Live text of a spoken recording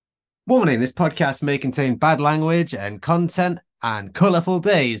Warning, this podcast may contain bad language and content and colourful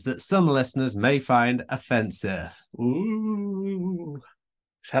days that some listeners may find offensive. Ooh,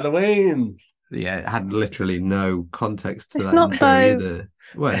 it's Halloween. Yeah, it had literally no context to It's that not intro though. either.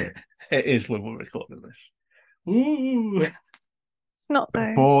 Wait, It is when we're recording this. Ooh. It's not the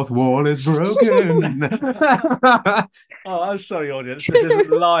though. fourth wall is broken. Oh, I'm sorry, audience. This isn't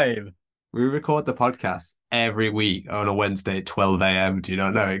live. We record the podcast every week on a Wednesday at 12 a.m. Do you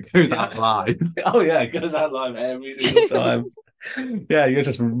not know? It goes out live. Oh, yeah, it goes out live every single time. Yeah, you're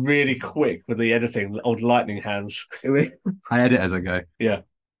just really quick with the editing, old lightning hands. I edit as I go. Yeah,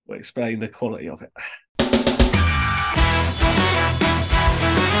 we'll explain the quality of it.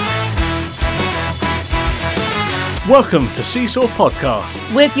 Welcome to Seesaw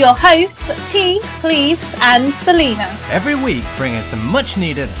Podcast. With your hosts, T, Cleves, and Selena. Every week, bringing some much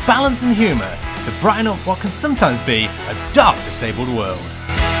needed balance and humour to brighten up what can sometimes be a dark, disabled world.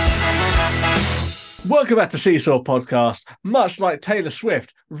 Welcome back to Seesaw Podcast. Much like Taylor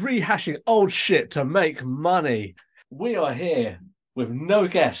Swift rehashing old shit to make money, we are here with no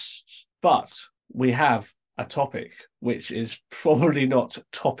guests, but we have a topic which is probably not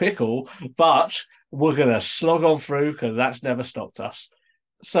topical, but we're going to slog on through because that's never stopped us.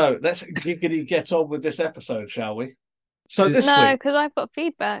 So let's giggity get on with this episode, shall we? So this No, week... because I've got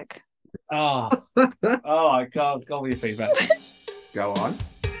feedback. Oh, I can't go with your feedback. Go on.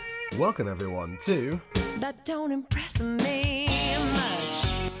 Welcome, everyone, to That don't impress me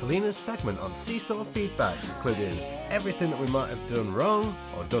much. Selena's segment on Seesaw Feedback, including everything that we might have done wrong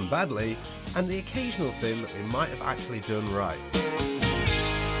or done badly, and the occasional thing that we might have actually done right.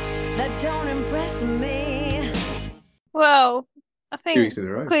 That don't impress me. Well, I 2 weeks think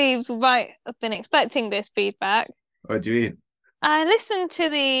in a row. Cleves might have been expecting this feedback. What do you mean? I listened to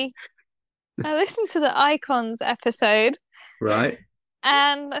the Icons episode, Right.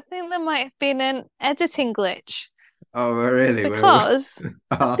 and I think there might have been an editing glitch Oh, really? because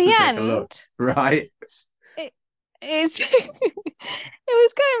I'll have the to take a look. end, Right. it's it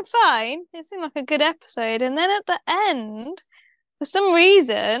was going fine. It seemed like a good episode, and then at the end, for some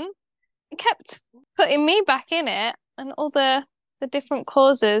reason, it kept putting me back in it, and all the different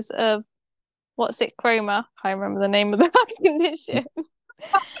causes of what's it, chroma. I can't remember the name of the condition.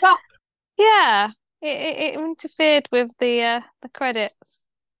 Yeah, it interfered with the credits.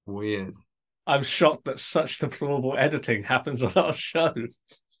 Weird. I'm shocked that such deplorable editing happens on our show.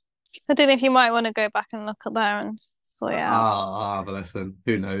 I don't know if you might want to go back and look at there and sort it out. I'll have a listen.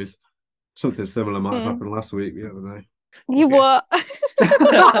 Who knows? Something similar might have happened last week. You never know. You Okay. what?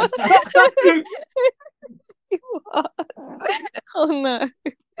 You what? Oh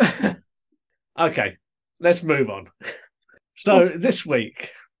no. Okay, let's move on. So this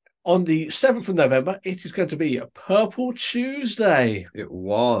week, on the 7th of November, it is going to be a Purple Tuesday. It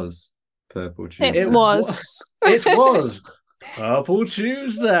was Purple Tuesday. It was. It was Purple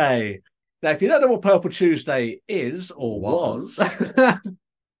Tuesday. Now, if you don't know what Purple Tuesday is or was, and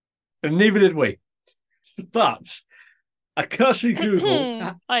neither did we, but a cursory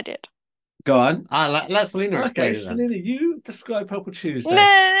Google... I did. Go on. Let Selena explain Okay, it then. Selena, you describe Purple Tuesday.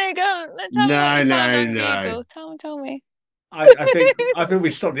 No, go on. Tell me what you found on No. Google. Tell me. I think we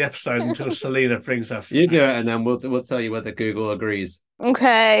stop the episode until Selena brings her... You do it, and then we'll tell you whether Google agrees.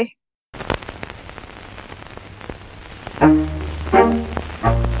 Okay.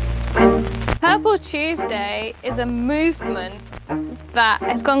 Purple Tuesday is a movement that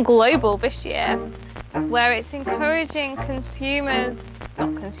has gone global this year, where it's encouraging places,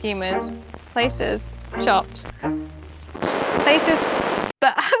 shops, places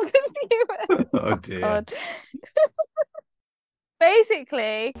that have consumers. Oh dear. God.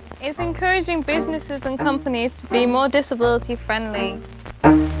 Basically, it's encouraging businesses and companies to be more disability friendly.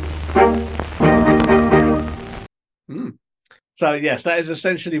 So, yes, that is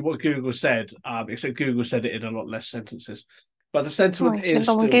essentially what Google said, except Google said it in a lot less sentences. But the Oh, sentiment you is should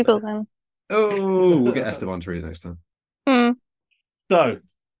go on still Google there. then. Oh, we'll get Esteban to read it next time. So,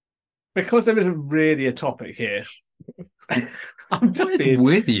 because there isn't really a topic here, I'm just being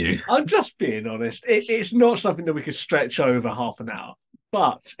with you. I'm just being honest. It's not something that we could stretch over half an hour.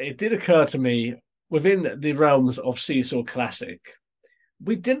 But it did occur to me, within the realms of Seesaw Classic,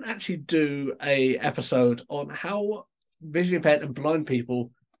 we didn't actually do a episode on how visually impaired and blind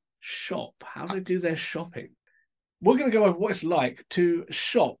people shop, how they do their shopping. We're going to go over what it's like to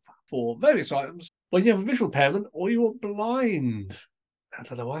shop for various items when you have a visual impairment or you're blind. I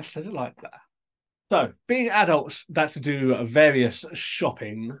don't know why I said it like that. So, being adults that do various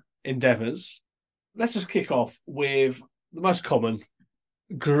shopping endeavours, let's just kick off with the most common,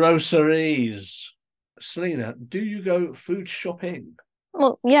 groceries. Selena, do you go food shopping?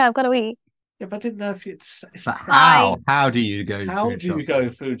 Well, yeah, I've got to eat. Yeah, but I didn't know if it's But how do you go how food do you shopping? go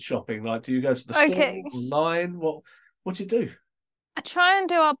food shopping? Like, do you go to the store, Okay. online? What do you do? I try and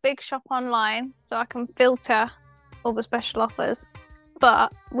do our big shop online so I can filter all the special offers.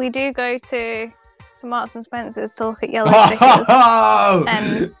 But we do go to Marks and Spencer's to look at yellow stickers Oh!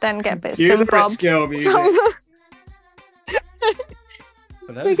 and then get bits Cue and the rich bobs. girl music.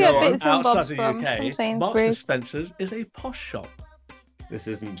 For those We get who are bits and outside bobs the from UK, Marks and Sainsbury's. Spencer's is a posh shop. This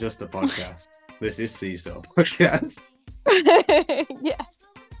isn't just a podcast. This is Seesaw podcast. Yes.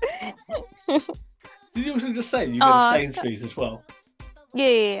 Did you also just say you go to Sainsbury's as well?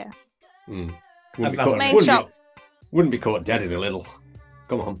 Yeah. Mm. Have another Main one. shop. Wouldn't be caught dead in a little.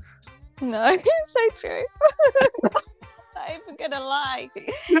 Come on. No, it's so true. Not even gonna lie.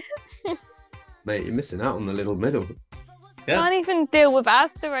 Mate, you're missing out on the little middle. Yeah. Can't even deal with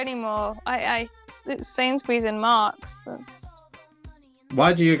Asda anymore. It's Sainsbury's and Marks. That's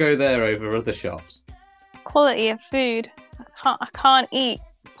Why do you go there over other shops? quality of food. I can't eat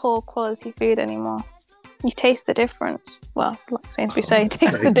poor quality food anymore. You taste the difference. Well, like Sainsbury's say,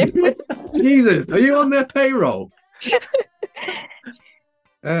 taste the difference. Jesus, are you on their payroll?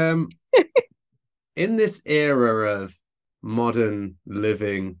 In this era of modern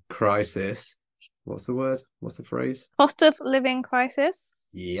living crisis, what's the word? What's the phrase? Cost of living crisis.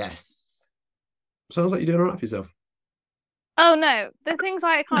 Yes. Sounds like you're doing all right for yourself. Oh no, the things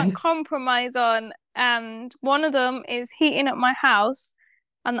I can't compromise on, and one of them is heating up my house,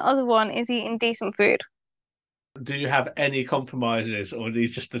 and the other one is eating decent food. Do you have any compromises, or are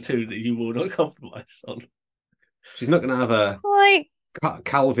these just the two that you will not compromise on? She's not going to have a Like,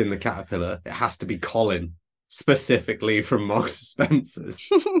 Calvin the Caterpillar. It has to be Colin, specifically from Marks and Spencer's.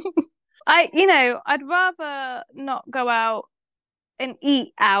 I'd rather not go out and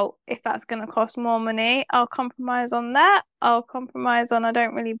eat out if that's going to cost more money. I'll compromise on that. I'll compromise on I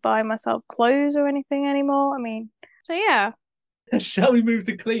don't really buy myself clothes or anything anymore. I mean, so yeah. Shall we move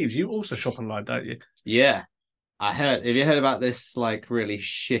to Cleves? You also shop online, don't you? Yeah. I heard. Have you heard about this like really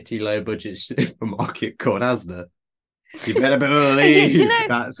shitty low budget supermarket called Asda? You better believe Do you know,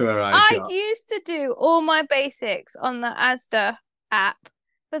 that's where I I shop. used to do all my basics on the Asda app,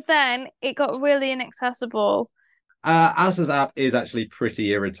 but then it got really inaccessible. Asda's app is actually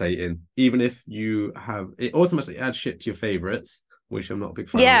pretty irritating. Even if you have it, automatically adds shit to your favorites, which I'm not a big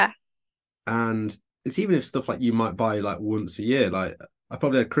fan of. Yeah. And it's even if stuff like you might buy like once a year. Like I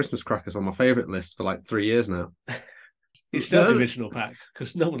probably had Christmas crackers on my favorite list for like 3 years now. It's still the original pack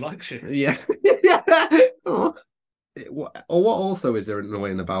because no one likes you. Yeah. What also is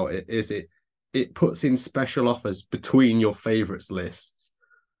annoying about it is it puts in special offers between your favorites lists.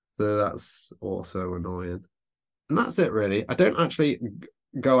 So that's also annoying. And that's it, really. I don't actually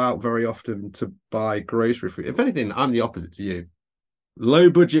go out very often to buy grocery food. If anything, I'm the opposite to you. Low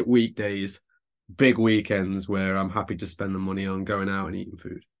budget weekdays, big weekends where I'm happy to spend the money on going out and eating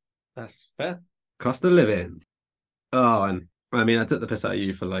food. That's fair. Cost of living. Oh, and I mean, I took the piss out of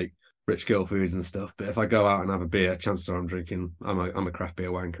you for like rich girl foods and stuff, but if I go out and have a beer, chances are I'm a craft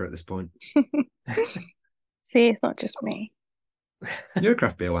beer wanker at this point. See, it's not just me. You're a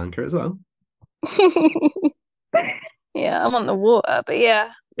craft beer wanker as well. Yeah, I'm on the water, but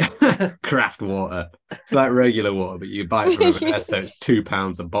yeah. Craft water. It's like regular water, but you buy it from over there, so it's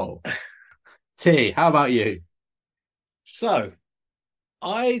 £2 a bottle. T, how about you? So,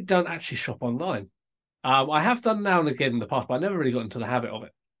 I don't actually shop online. I have done now and again in the past, but I never really got into the habit of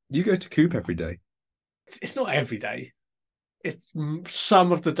it. You go to Coop every day. It's not every day. It's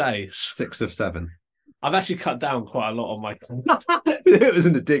some of the days. 6 of 7. I've actually cut down quite a lot on my. It was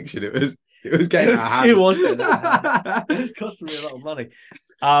an addiction. It was getting out of hand. It was getting out of hand. It's costing me a lot of money,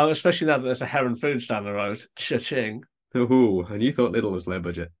 especially now that there's a Heron Foods down the road. Cha-ching. Ooh, and you thought Lidl was low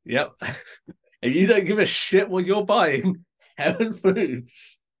budget. Yep. And you don't give a shit what you're buying. Heron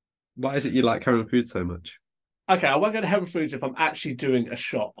Foods. Why is it you like Heron Foods so much? Okay, I won't go to Heron Foods if I'm actually doing a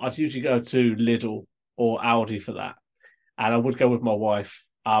shop. I'd usually go to Lidl or Aldi for that. And I would go with my wife.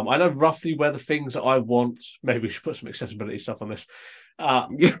 I know roughly where the things that I want. Maybe we should put some accessibility stuff on this. I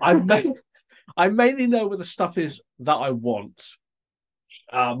mainly know where the stuff is that I want.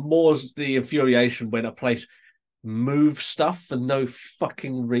 More's the infuriation when a place moves stuff for no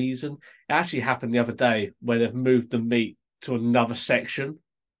fucking reason. It actually happened the other day where they've moved the meat to another section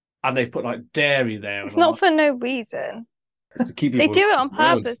and they put like dairy there. It's not for no reason. To keep They people do it on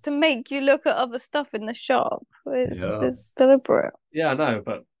around. purpose to make you look at other stuff in the shop. Yeah. It's deliberate. Yeah, I know,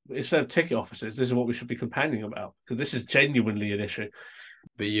 but instead of ticket offices, this is what we should be complaining about because this is genuinely an issue.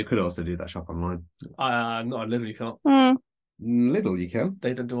 But you could also do that shop online. No, I literally can't. Lidl, you can.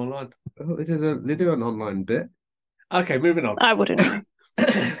 They don't do online. Oh, they do an online bit. Okay, moving on. I wouldn't know.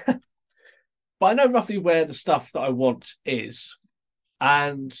 but I know roughly where the stuff that I want is.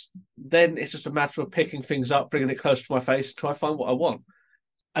 And then it's just a matter of picking things up, bringing it close to my face until I find what I want.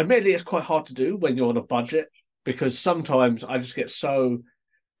 Admittedly, it's quite hard to do when you're on a budget, because sometimes I just get so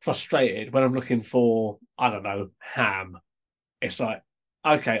frustrated when I'm looking for, I don't know, ham. It's like,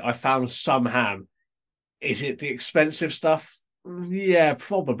 okay, I found some ham. Is it the expensive stuff? Yeah,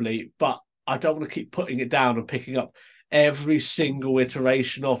 probably, but I don't want to keep putting it down and picking up every single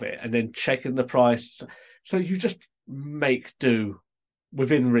iteration of it and then checking the price. So you just make do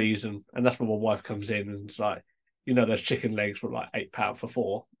within reason. And that's when my wife comes in and it's like, those chicken legs were like £8 for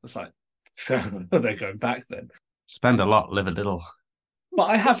 4. It's like, so they're going back then. Spend a lot, live a little. But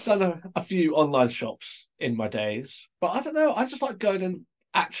I have done a few online shops in my days. But I don't know, I just like going and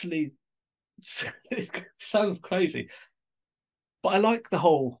actually, it sounds crazy, but I like the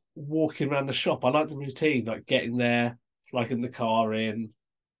whole walking around the shop. I like the routine, like getting there, like in the car in,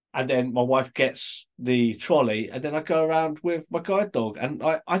 and then my wife gets the trolley, and then I go around with my guide dog, and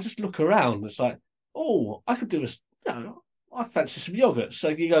I just look around. It's like, oh, I could do I fancy some yogurt. So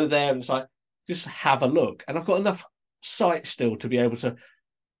you go there, and it's like, just have a look. And I've got enough sight still to be able to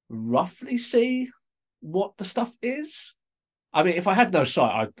roughly see what the stuff is. I mean, if I had no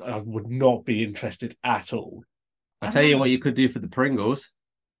sight, I would not be interested at all. I'll tell you what you could do for the Pringles.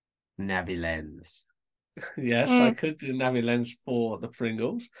 Navilens. Yes, I could do Navilens for the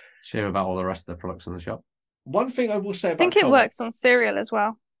Pringles. Shame about all the rest of the products in the shop. One thing I will say I about think it Co-op, works on cereal as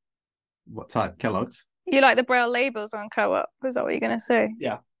well. What type? Kellogg's? You like the Braille labels on Co-op? Is that what you're going to say?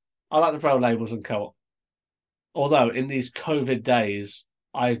 Yeah, I like the Braille labels on Co-op. Although in these COVID days,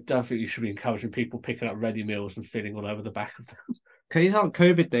 I don't think you should be encouraging people picking up ready meals and filling all over the back of them. These aren't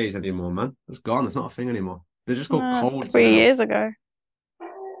COVID days anymore, man. It's gone. It's not a thing anymore. They're just called That's colds 3 now. years ago.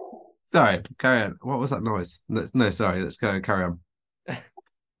 Sorry, carry on. What was that noise? No, sorry. Let's go. Carry on.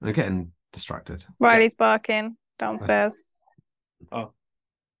 I'm getting distracted. Riley's barking downstairs. Oh,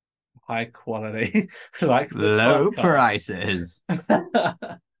 high quality, like the Low podcast. prices.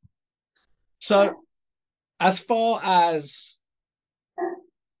 So, as far as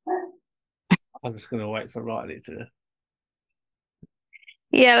I'm just going to wait for Riley to.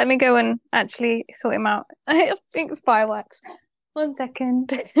 Yeah, let me go and actually sort him out. I think it's fireworks. 1 second.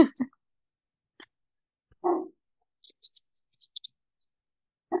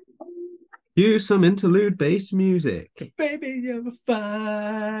 Cue some interlude-based music. Baby, you're a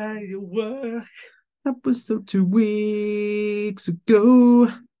firework. That was so 2 weeks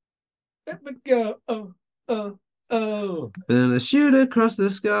ago. Let me go. Oh. Then I shoot across the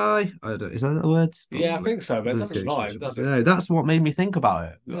sky. Is that the words? Yeah, I think so, but it doesn't rhyme, does it? No, that's what made me think about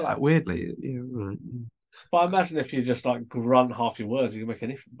it. Yeah. Like, weirdly. Yeah, right. But I imagine if you just like grunt half your words, you can make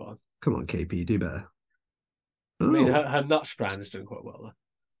anything by. Come on, KP, do better. I mean, Oh, her nuts brand is doing quite well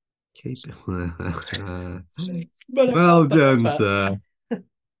KP. though. Well done, sir.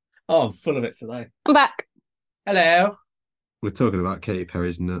 Oh, I'm full of it today. I'm back. Hello. We're talking about Katy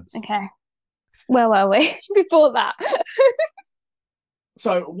Perry's nuts. Okay. Where were we before that?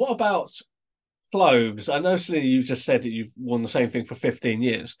 So, what about clothes? I know, Selena, you've just said that you've worn the same thing for 15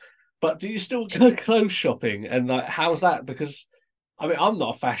 years, but do you still go clothes shopping? And like, how's that? Because, I mean, I'm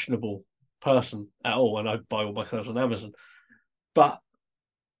not a fashionable person at all, and I buy all my clothes on Amazon. But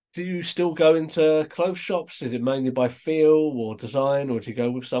do you still go into clothes shops? Is it mainly by feel or design, or do you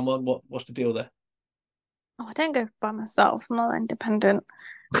go with someone? What's the deal there? Oh, I don't go by myself. I'm not independent.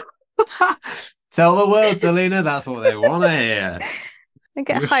 Tell the world, Selena. That's what they want to hear. I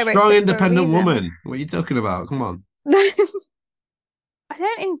get You're high a rates strong, for a independent reason. woman. What are you talking about? Come on. I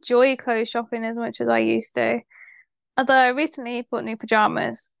don't enjoy clothes shopping as much as I used to. Although I recently bought new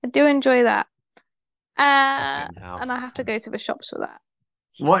pajamas. I do enjoy that. Fucking hell. And I have to go to the shops for that.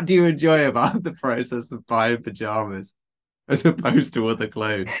 What do you enjoy about the process of buying pajamas as opposed to other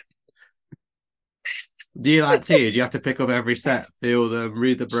clothes? Do you like tea? Do you have to pick up every set, feel them,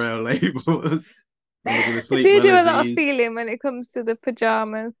 read the Braille labels? I do do a lot of feeling when it comes to the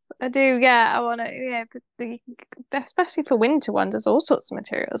pajamas. I do, yeah. I want to, especially for winter ones. There's all sorts of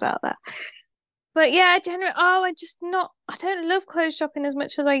materials out there. But yeah, generally, I don't love clothes shopping as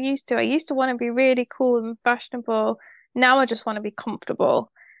much as I used to. I used to want to be really cool and fashionable. Now I just want to be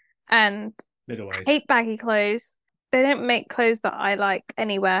comfortable. And Middle I age. hate baggy clothes. They don't make clothes that I like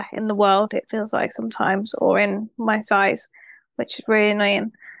anywhere in the world, it feels like sometimes, or in my size, which is really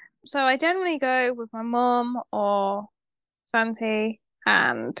annoying. So I generally go with my mum or Santi,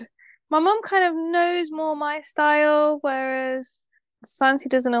 and my mum kind of knows more my style, whereas Santi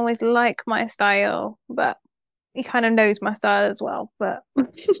doesn't always like my style, but he kind of knows my style as well. But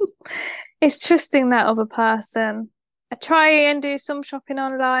it's trusting that other person. I try and do some shopping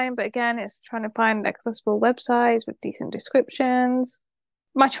online, but again, it's trying to find accessible websites with decent descriptions.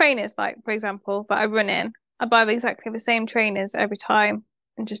 My trainers, like for example, that I run in, I buy exactly the same trainers every time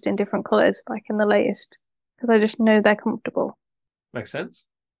and just in different colours, like in the latest, because I just know they're comfortable. Makes sense.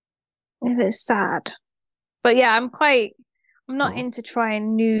 If it's sad. But yeah, I'm not Oh. into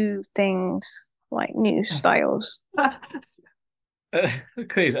trying new things, like new styles.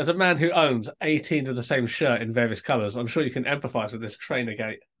 Please, as a man who owns 18 of the same shirt in various colours, I'm sure you can empathise with this trainer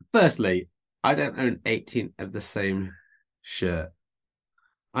gate. Firstly, I don't own 18 of the same shirt.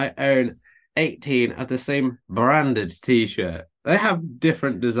 I own 18 of the same branded t-shirt. They have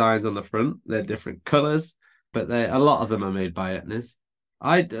different designs on the front. They're different colours, but a lot of them are made by Etnies.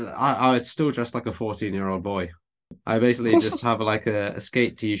 I still dress like a 14-year-old boy. I basically just have like a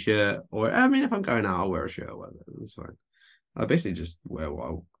skate t-shirt, or I mean, if I'm going out, I'll wear a shirt or whatever. That's fine. I basically just wear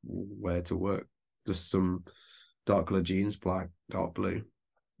what I wear to work. Just some dark colour jeans, black, dark blue,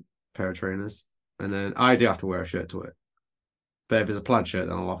 pair of trainers. And then I do have to wear a shirt to it. But if it's a plaid shirt,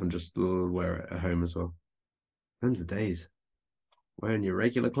 then I'll often just wear it at home as well. Them's the days. Wearing your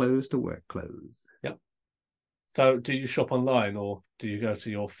regular clothes to work clothes. Yep. So, do you shop online or do you go to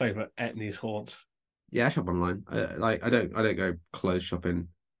your favourite Etnies haunt? Yeah, I shop online. I don't go clothes shopping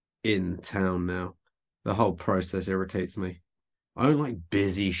in town now. The whole process irritates me. I don't like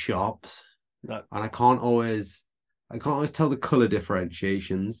busy shops. No. And I can't always tell the color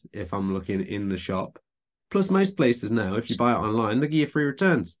differentiations if I'm looking in the shop. Plus, most places now, if you buy it online, they give you free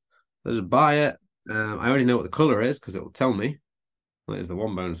returns. I just buy it. I already know what the color is because it will tell me. That is the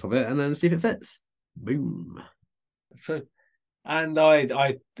one bonus of it, and then see if it fits. Boom. True. And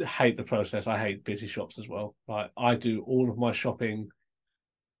I hate the process. I hate busy shops as well. Like I do all of my shopping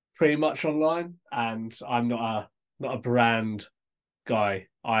pretty much online, and I'm not a brand guy.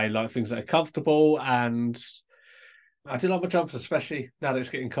 I like things that are comfortable, and I do like my jumpers, especially now that it's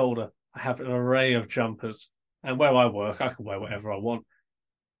getting colder. I have an array of jumpers, and where I work, I can wear whatever I want.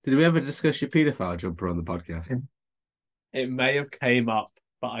 Did we ever discuss your paedophile jumper on the podcast? It may have came up,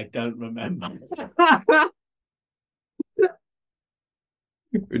 but I don't remember.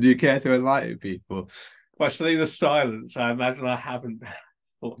 Would you care to enlighten people? By seeing the silence, I imagine I haven't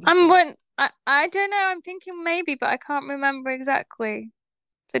thought this I'm up. one. I don't know. I'm thinking maybe, but I can't remember exactly.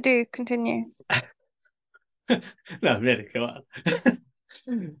 So do continue. No, really, go on.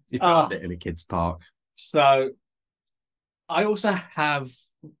 You found it in a kid's park. So I also have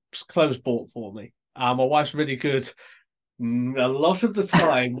clothes bought for me. My wife's really good a lot of the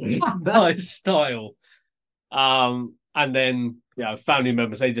time with my style. And then family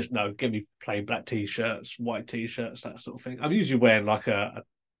members, they just know, give me plain black t-shirts, white t-shirts, that sort of thing. I'm usually wearing like a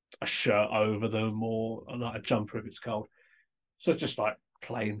shirt over them or like a jumper if it's cold. So just like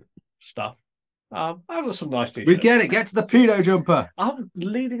plain stuff. I've got some nice t-shirts. We get it. Get to the pedo jumper. I'm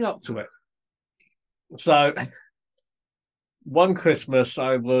leading up to it. So one Christmas,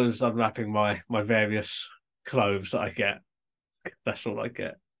 I was unwrapping my various clothes that I get. That's all I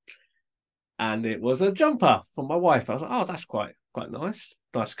get. And it was a jumper for my wife. I was like, oh, that's quite nice.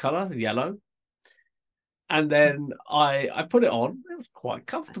 Nice colour, yellow. And then I put it on. It was quite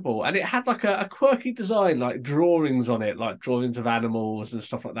comfortable. And it had like a quirky design, like drawings on it, like drawings of animals and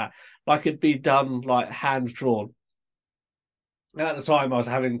stuff like that. Like it'd be done like hand drawn. And at the time, I was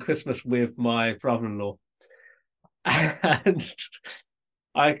having Christmas with my brother-in-law. And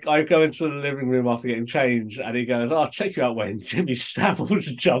I go into the living room after getting changed, and he goes, "Oh, I'll check you out wearing Jimmy Savile's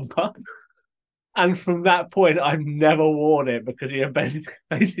jumper." And from that point, I've never worn it because he had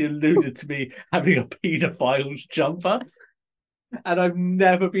basically alluded to me having a paedophile's jumper. And I've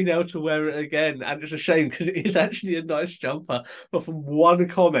never been able to wear it again. And it's a shame because it is actually a nice jumper. But from one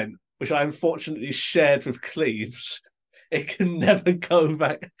comment, which I unfortunately shared with Cleves, it can never go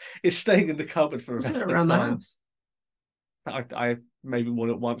back. It's staying in the cupboard for around the house. I maybe worn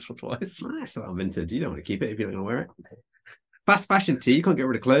it once or twice. That's not vintage. You don't want to keep it if you don't want to wear it. Fast fashion tea. You can't get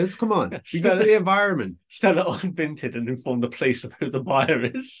rid of clothes. Come on. Be good for the environment. Sell it on Vinted and inform the police of who the buyer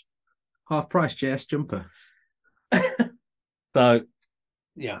is. Half price JS jumper. So,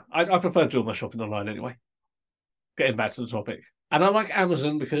 yeah, I prefer doing my shopping online anyway. Getting back to the topic. And I like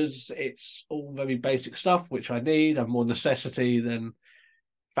Amazon because it's all very basic stuff, which I need. I'm more necessity than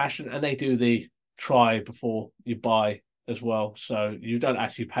fashion. And they do the try before you buy as well. So you don't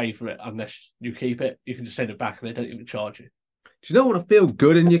actually pay for it unless you keep it. You can just send it back and they don't even charge you. Do you not want to feel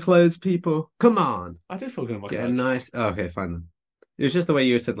good in your clothes, people? Come on. I do feel good in my Get a clothes. nice... Oh, okay, fine then. It was just the way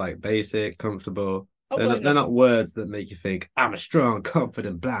you said, like, basic, comfortable. I'm They're not words that make you think, I'm a strong,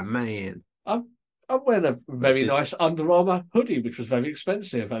 confident black man. I'm wearing a very nice Under Armour hoodie, which was very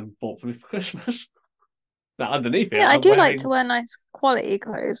expensive and bought for me for Christmas. Now, underneath it, Yeah, I I'm do like wearing... to wear nice quality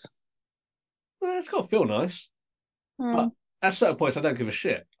clothes. Well, it's got to feel nice. Hmm. But at certain points, I don't give a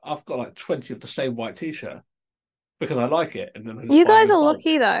shit. I've got like 20 of the same white t-shirt because I like it. And then I just You buy them guys in are bulk.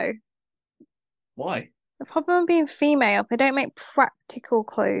 lucky though. Why? The problem with being female, they don't make practical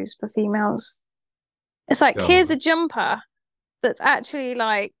clothes for females. It's like, Go here's on. a jumper that's actually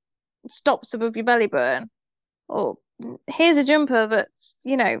like stops above your belly button. Or here's a jumper that's,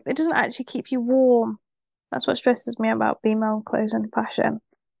 it doesn't actually keep you warm. That's what stresses me about female clothes and fashion.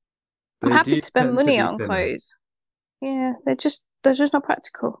 I'm They happy do to spend tend to money be on thinner. clothes. Yeah, they're just not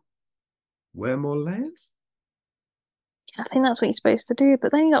practical. Wear more layers? I think that's what you're supposed to do,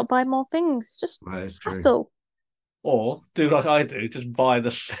 but then you got to buy more things. It's just That is true. hassle. Or do like I do, just buy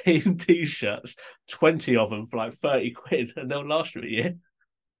the same t-shirts, 20 of them for like 30 quid, and they'll last you a year.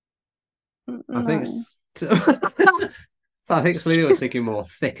 I think No. so I think Selena was thinking more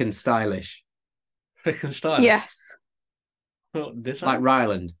thick and stylish. Freaking style. Yes. Well, this Like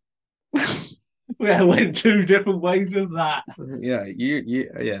Ryland. we went two different ways with that. Yeah,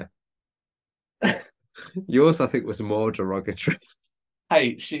 yeah. Yours, I think, was more derogatory.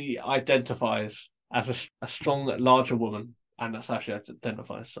 Hey, she identifies as a strong, larger woman, and that's how she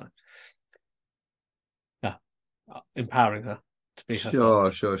identifies. So, yeah, empowering her to be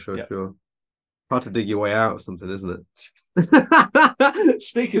herself. Sure. Yeah. Hard to dig your way out of something, isn't it?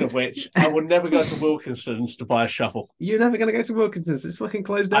 Speaking of which, I would never go to Wilkinson's to buy a shovel, You're never going to go to Wilkinson's. It's fucking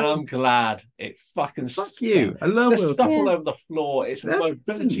closed and down. I'm glad it fucking Fuck you. I love There's Wilco's. stuff Yeah. all over the floor. It's a Listen.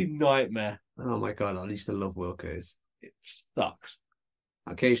 mobility nightmare. Oh my God, I used to love Wilco's. It sucks.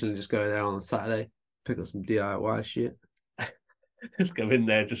 Occasionally just go there on a Saturday, pick up some DIY shit. Just go in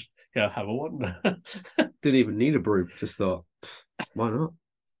there, just have a wander. Didn't even need a broom. Just thought, why not?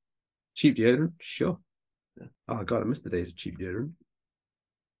 Cheap deodorant? Sure. Oh God, I missed the days of cheap deodorant.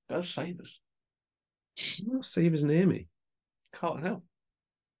 Go Savers. No Savers near me. Can't help.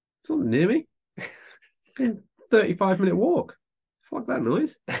 It's not near me. It's a 35-minute walk. Fuck that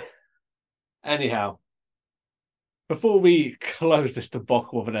noise. Anyhow, before we close this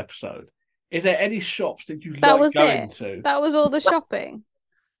debacle of an episode, is there any shops that you That like was going it. to? That was all the shopping.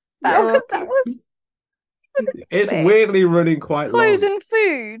 Yeah. That was It's weirdly running quite clothes long. and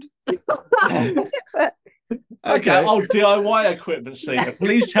food. Okay, oh, DIY equipment, Steve.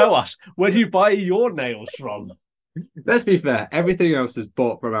 Please tell us, where do you buy your nails from? Let's be fair. Everything else is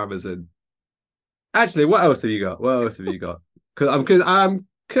bought from Amazon. Actually, what else have you got? What else have you got? Because I'm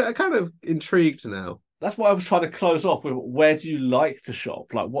kind of intrigued now. That's why I was trying to close off with where do you like to shop?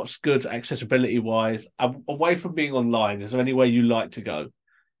 Like, what's good accessibility wise? Away from being online, is there anywhere you like to go?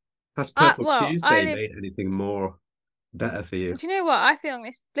 Has Purple well, Tuesday I live- made anything more better for you? Do you know what? I feel like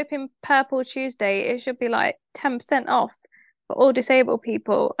this flipping Purple Tuesday, it should be like 10% off for all disabled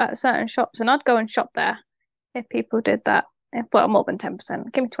people at certain shops. And I'd go and shop there if people did that. Well, more than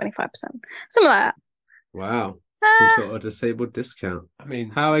 10%. Give me 25%. Something like that. Wow. Some Ah, sort of disabled discount. I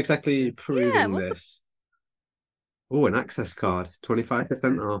mean, How exactly are you proving what's the- this? Oh, an access card.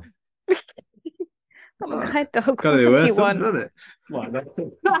 25% off. oh my God, dog. Gotta be What worth do you something, want? doesn't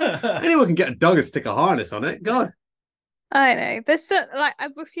it? Anyone can get a dog and stick a harness on it. God. I know. There's so, like, I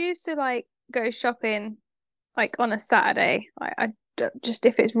refuse to like go shopping like on a Saturday. Just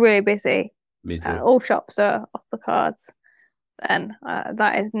if it's really busy. Me too. All shops are off the cards, then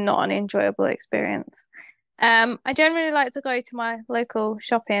that is not an enjoyable experience. I generally like to go to my local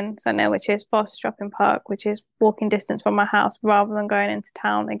shopping centre, which is Foster Shopping Park, which is walking distance from my house, rather than going into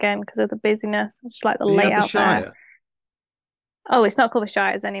town again because of the busyness. I just like the Do you have the layout there. Shire? Oh, it's not called the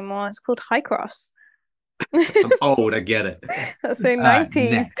Shires anymore. It's called High Cross. I'm old, I get it. That's so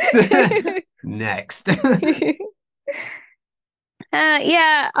 90s. Next.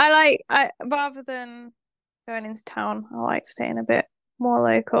 Yeah, I rather than going into town, I like staying a bit more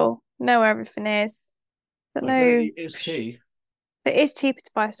local, know where everything is. But no, it's key. it is cheaper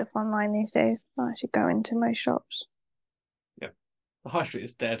to buy stuff online these days than actually go into most shops. The high street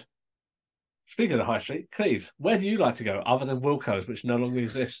is dead. Speaking of the high street, Cleves, where do you like to go other than Wilco's, which no longer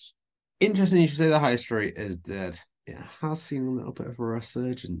exists? Interesting you should say the high street is dead. It has seen a little bit of a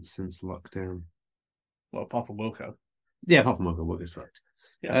resurgence since lockdown. Well, apart from Wilco. Yeah, apart from Wilco is fucked.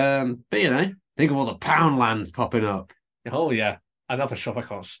 Yeah. But think of all the Poundlands popping up. Oh, yeah. Another shop I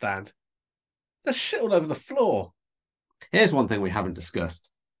can't stand. There's shit all over the floor. Here's one thing we haven't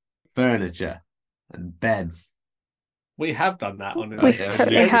discussed: furniture and beds. We have done that on We Yeah,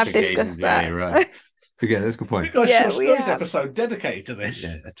 totally numerous have occasions, discussed yeah, that. you're right. Okay, that's a good We point. got a Yeah, short we stories have. episode dedicated to this.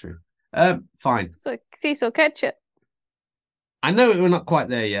 Yeah, that's true. Fine. So Cecil Ketchup. I know we're not quite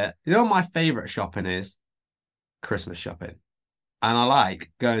there yet. You know what my favourite shopping is? Christmas shopping. And I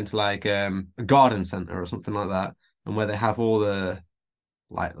like going to like a garden centre or something like that, and where they have all the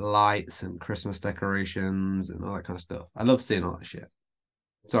like lights and Christmas decorations and all that kind of stuff. I love seeing all that shit.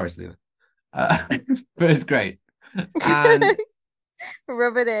 Sorry, Selena. But it's great. And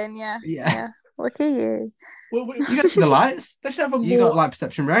Rub it in, yeah. yeah, Look at you. Well, you get to see the lights. Let's have a You got more. light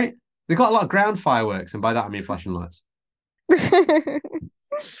perception, right? They've got a lot of ground fireworks, and by that I mean flashing lights.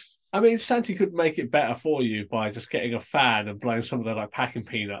 I mean, Santa could make it better for you by just getting a fan and blowing some of the like packing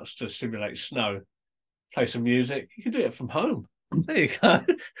peanuts to simulate snow. Play some music. You can do it from home. There you go.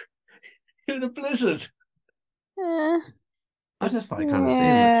 You're in a blizzard. Yeah. I just like kind of seeing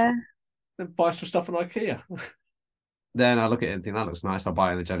that shit. Then buy some stuff on IKEA. Then I look at it and think that looks nice. I'll buy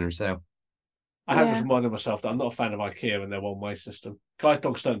it in the January sale. I have Yeah. just reminded myself that I'm not a fan of IKEA and their one-way system. Guide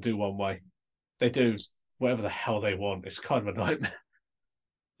dogs don't do one-way. They do whatever the hell they want. It's kind of a nightmare.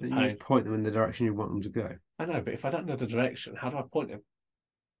 You just point them in the direction you want them to go. I know, but if I don't know the direction, how do I point them?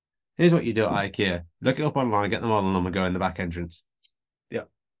 Here's what you do at IKEA. Look it up online, get the model number, go in the back entrance.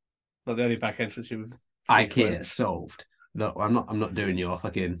 Not the only back entrance you would. IKEA solved. No, I'm not doing your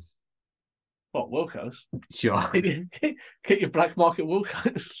fucking What, Wilco's? sure. Get your black market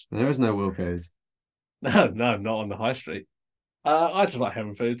Wilco's. There is no Wilco's. No, not on the high street. I just like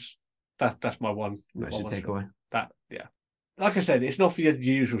Heron Foods. That's my one. That's your one shop. takeaway. Yeah. Like I said, it's not for your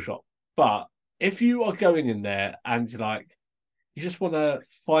usual shop. But if you are going in there and you just want to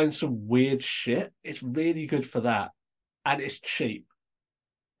find some weird shit, it's really good for that. And it's cheap.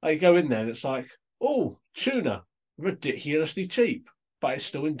 Like, you go in there and it's like, oh, tuna, ridiculously cheap, but it's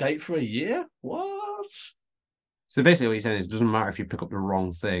still in date for a year? What? So basically what you're saying is it doesn't matter if you pick up the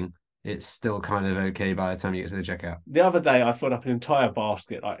wrong thing, it's still kind of okay by the time you get to the checkout. The other day, I filled up an entire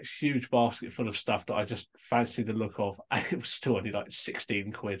basket, like a huge basket full of stuff that I just fancied the look of, and it was still only like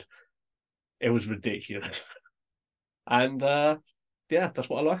 16 quid. It was ridiculous. And yeah, that's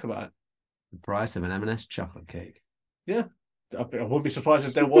what I like about it. The price of an M&S chocolate cake. I wouldn't be surprised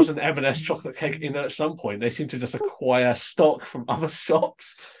if there was an M&S chocolate cake in there at some point. They seem to just acquire stock from other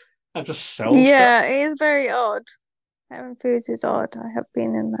shops and just sell Yeah, stuff. it is very odd. Heron Foods is odd. I have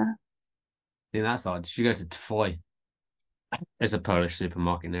been in there. Yeah, that's odd. You go to Twoy. It's a Polish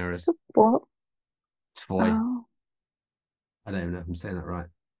supermarket near us. What? Twoy. Oh. I don't even know if I'm saying that right.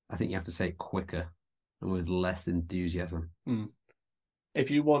 I think you have to say it quicker and with less enthusiasm.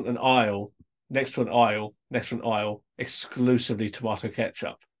 If you want an aisle, next to an aisle, exclusively tomato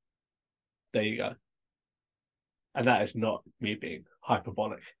ketchup, there you go. And that is not me being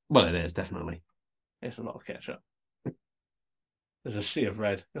hyperbolic. Well, it is, definitely. It's a lot of ketchup. There's a sea of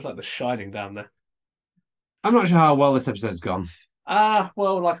red. It's like The Shining down there. I'm not sure how well this episode's gone.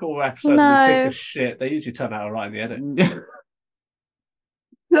 Well, like all episodes, No. we think of shit. They usually turn out all right in the edit.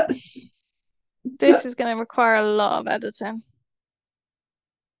 This is going to require a lot of editing.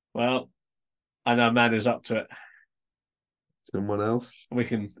 Well, I know a man who's up to it. Someone else? We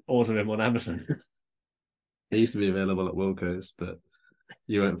can order him on Amazon. It used to be available at Wilco's, but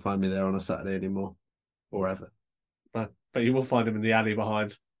you won't find me there on a Saturday anymore. Or ever. But you will find him in the alley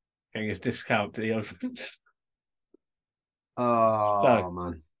behind, getting his discount that he owes. Oh,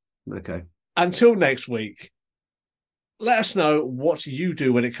 man. Okay. Until next week, let us know what you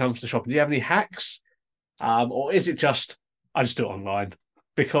do when it comes to shopping. Do you have any hacks? Or is it just, I just do it online?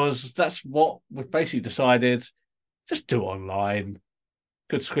 Because that's what we've basically decided. Just do it online.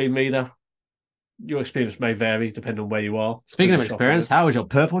 Good screen reader. Your experience may vary depending on where you are. Speaking Who of the shop experience, is. how was your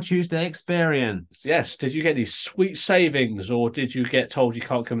Purple Tuesday experience? Yes. Did you get any sweet savings, or did you get told you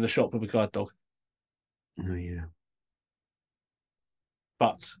can't come in the shop with a guide dog? Oh, yeah.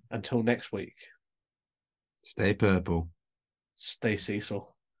 But until next week, Stay purple. stay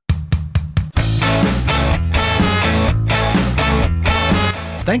Cecil.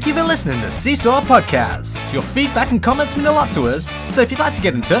 Thank you for listening to Seesaw Podcast. Your feedback and comments mean a lot to us, so if you'd like to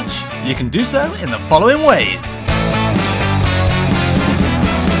get in touch, you can do so in the following ways.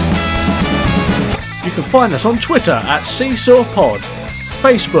 You can find us on Twitter at Seesaw Pod,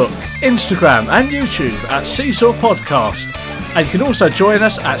 Facebook, Instagram, and YouTube at Seesaw Podcast. And you can also join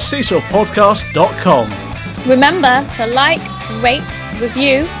us at seesawpodcast.com. Remember to like, rate,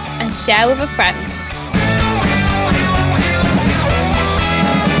 review, and share with a friend.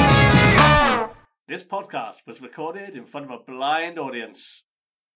 This podcast was recorded in front of a blind audience.